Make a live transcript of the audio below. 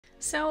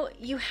So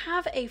you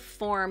have a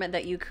form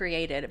that you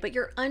created, but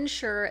you're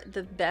unsure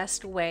the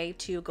best way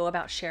to go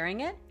about sharing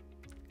it.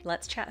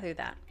 Let's chat through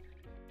that.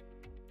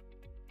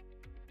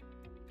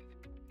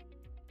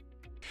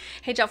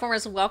 Hey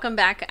Jotformers, welcome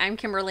back. I'm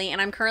Kimberly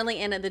and I'm currently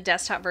in the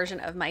desktop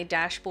version of my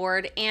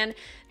dashboard, and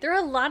there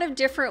are a lot of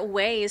different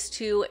ways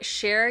to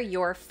share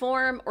your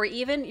form or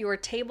even your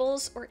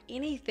tables or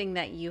anything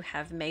that you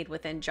have made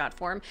within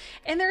Jotform.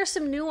 And there are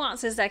some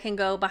nuances that can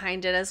go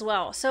behind it as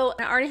well. So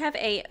I already have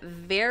a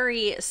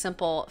very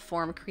simple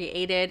form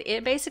created.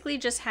 It basically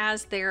just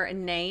has their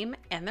name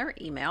and their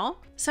email.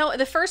 So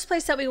the first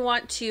place that we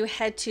want to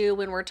head to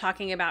when we're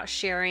talking about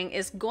sharing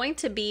is going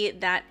to be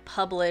that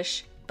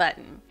publish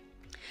button.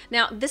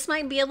 Now, this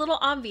might be a little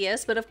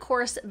obvious, but of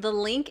course the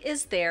link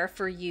is there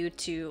for you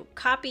to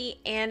copy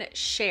and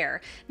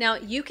share. Now,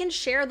 you can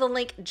share the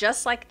link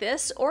just like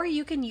this, or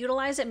you can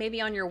utilize it maybe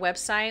on your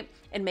website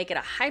and make it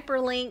a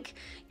hyperlink.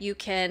 You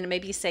can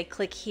maybe say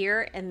click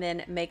here and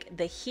then make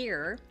the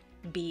here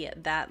be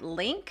that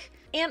link.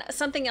 And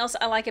something else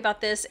I like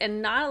about this,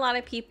 and not a lot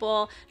of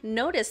people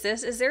notice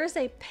this, is there is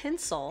a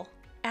pencil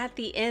at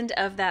the end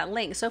of that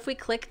link. So if we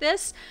click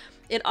this,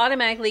 it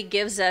automatically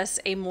gives us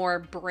a more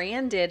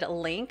branded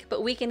link,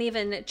 but we can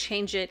even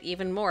change it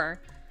even more.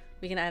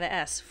 We can add a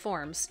S,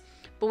 forms,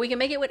 but we can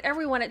make it whatever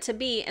we want it to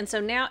be. And so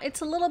now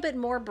it's a little bit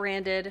more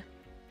branded,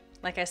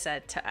 like I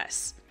said, to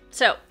us.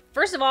 So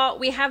first of all,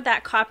 we have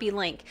that copy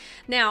link.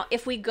 Now,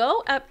 if we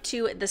go up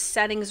to the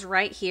settings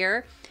right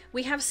here,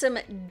 we have some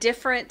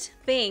different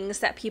things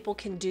that people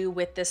can do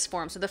with this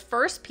form. So the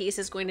first piece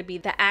is going to be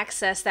the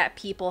access that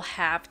people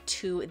have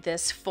to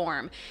this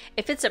form.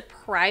 If it's a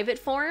private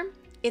form,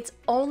 it's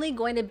only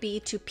going to be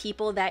to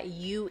people that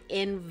you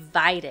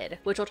invited,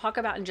 which we'll talk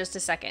about in just a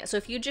second. So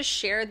if you just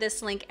share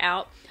this link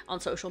out on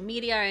social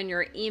media and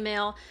your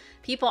email,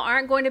 people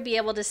aren't going to be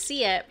able to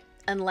see it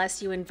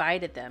unless you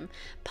invited them.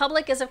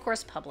 Public is of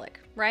course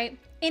public, right?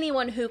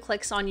 Anyone who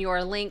clicks on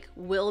your link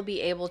will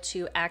be able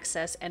to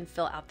access and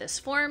fill out this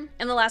form.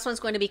 And the last one is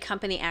going to be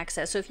company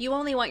access. So if you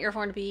only want your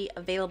form to be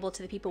available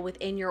to the people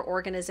within your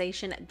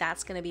organization,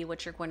 that's going to be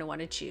what you're going to want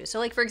to choose. So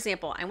like, for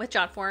example, I'm with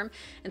Jotform,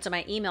 and so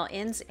my email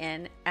ends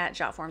in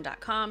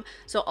 @jotform.com.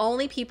 So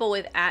only people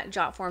with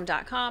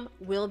 @jotform.com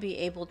will be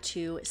able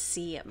to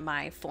see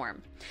my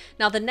form.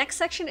 Now the next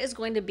section is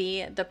going to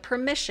be the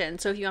permission.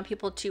 So if you want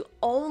people to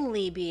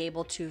only be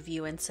able to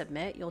view and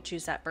submit, you'll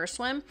choose that first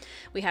one.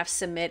 We have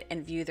submit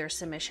and view their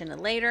submission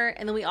later.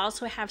 And then we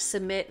also have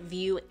submit,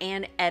 view,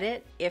 and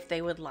edit if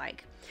they would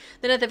like.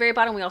 Then at the very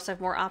bottom, we also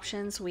have more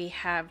options. We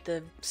have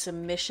the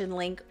submission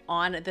link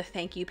on the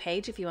thank you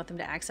page if you want them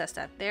to access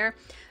that there,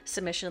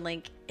 submission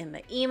link in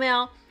the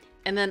email,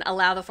 and then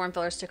allow the form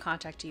fillers to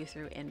contact you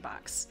through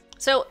inbox.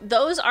 So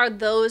those are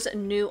those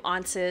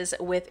nuances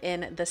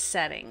within the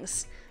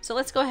settings. So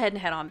let's go ahead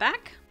and head on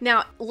back.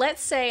 Now,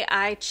 let's say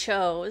I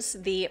chose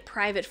the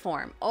private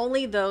form,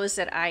 only those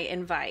that I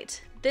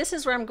invite. This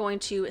is where I'm going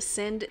to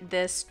send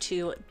this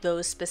to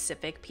those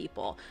specific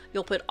people.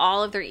 You'll put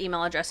all of their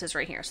email addresses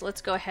right here. So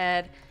let's go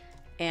ahead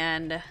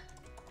and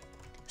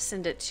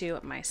send it to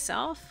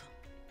myself.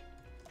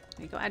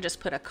 There you go. I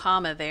just put a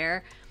comma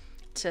there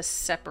to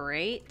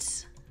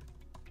separate.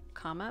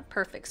 Comma,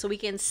 perfect. So we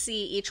can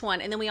see each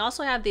one. And then we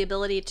also have the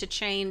ability to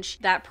change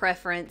that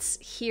preference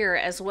here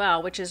as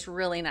well, which is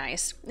really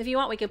nice. If you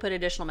want, we can put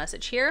additional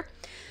message here.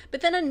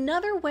 But then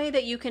another way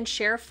that you can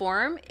share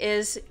form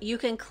is you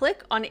can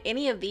click on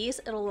any of these.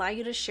 It'll allow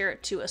you to share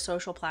it to a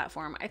social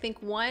platform. I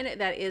think one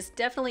that is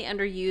definitely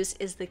underused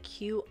is the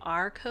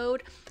QR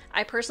code.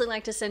 I personally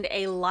like to send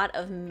a lot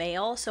of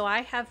mail, so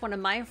I have one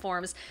of my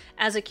forms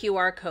as a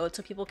QR code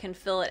so people can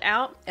fill it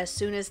out as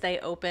soon as they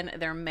open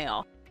their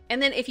mail.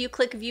 And then if you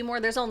click view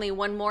more, there's only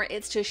one more.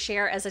 It's to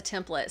share as a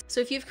template.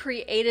 So if you've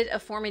created a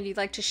form and you'd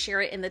like to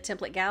share it in the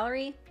template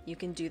gallery, you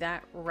can do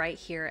that right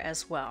here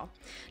as well.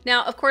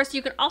 Now, of course,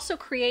 you can also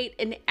create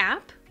an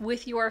app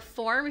with your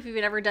form. If you've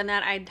never done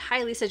that, I'd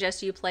highly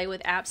suggest you play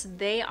with apps.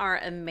 They are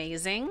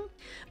amazing.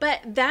 But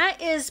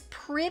that is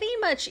pretty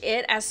much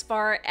it as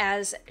far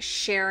as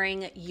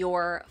sharing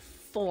your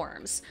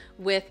forms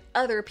with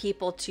other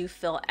people to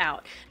fill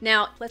out.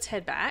 Now, let's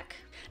head back.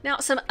 Now,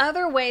 some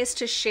other ways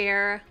to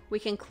share, we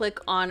can click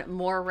on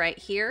more right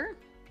here.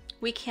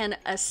 We can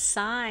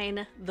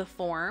assign the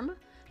form.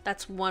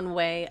 That's one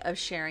way of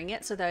sharing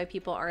it, so that way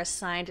people are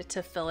assigned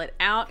to fill it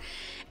out.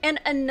 And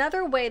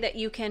another way that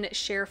you can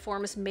share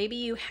forms, maybe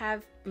you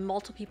have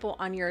multiple people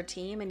on your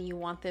team and you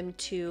want them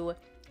to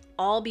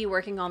all be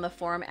working on the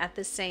form at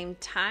the same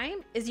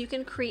time, is you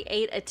can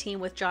create a team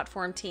with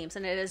Jotform Teams.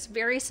 And it is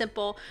very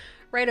simple.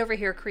 Right over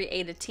here,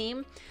 create a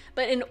team.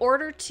 But in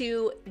order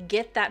to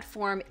get that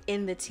form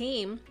in the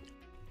team,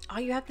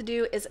 all you have to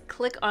do is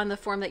click on the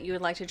form that you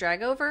would like to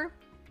drag over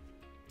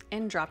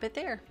and drop it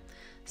there.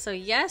 So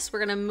yes, we're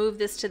gonna move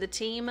this to the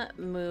team,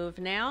 move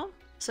now.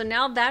 So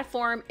now that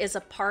form is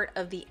a part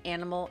of the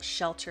animal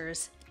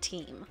shelters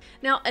team.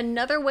 Now,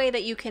 another way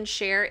that you can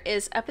share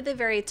is up at the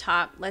very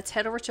top. Let's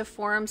head over to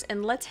forums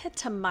and let's head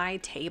to my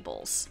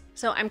tables.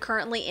 So I'm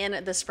currently in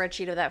the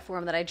spreadsheet of that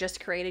form that I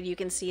just created. You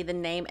can see the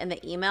name and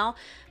the email,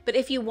 but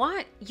if you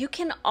want, you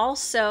can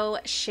also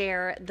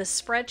share the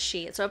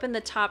spreadsheet. So up in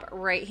the top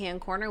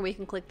right-hand corner, we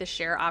can click the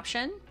share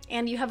option,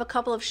 and you have a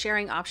couple of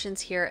sharing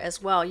options here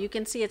as well. You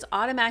can see it's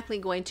automatically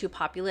going to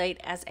populate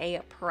as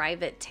a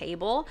private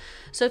table.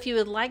 So if you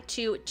would like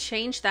to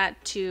change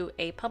that to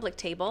a public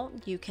table,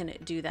 you can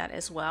do that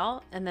as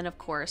well. And then of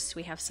course,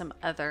 we have some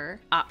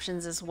other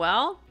options as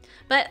well.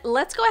 But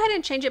let's go ahead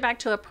and change it back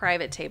to a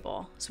private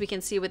table so we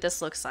can see what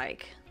this looks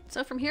like.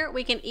 So from here,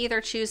 we can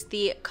either choose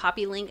the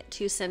copy link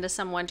to send to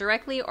someone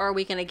directly, or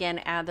we can again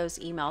add those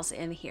emails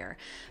in here.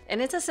 And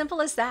it's as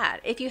simple as that.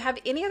 If you have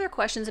any other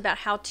questions about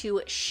how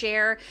to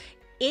share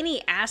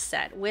any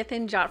asset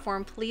within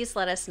Jotform, please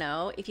let us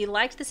know. If you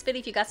liked this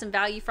video, if you got some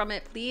value from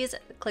it, please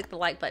click the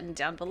like button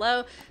down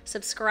below,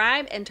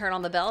 subscribe, and turn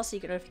on the bell so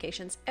you get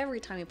notifications every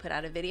time we put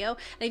out a video.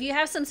 And if you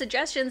have some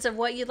suggestions of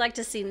what you'd like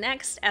to see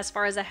next as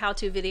far as a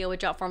how-to video with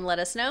Jotform, let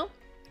us know,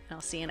 and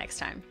I'll see you next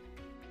time.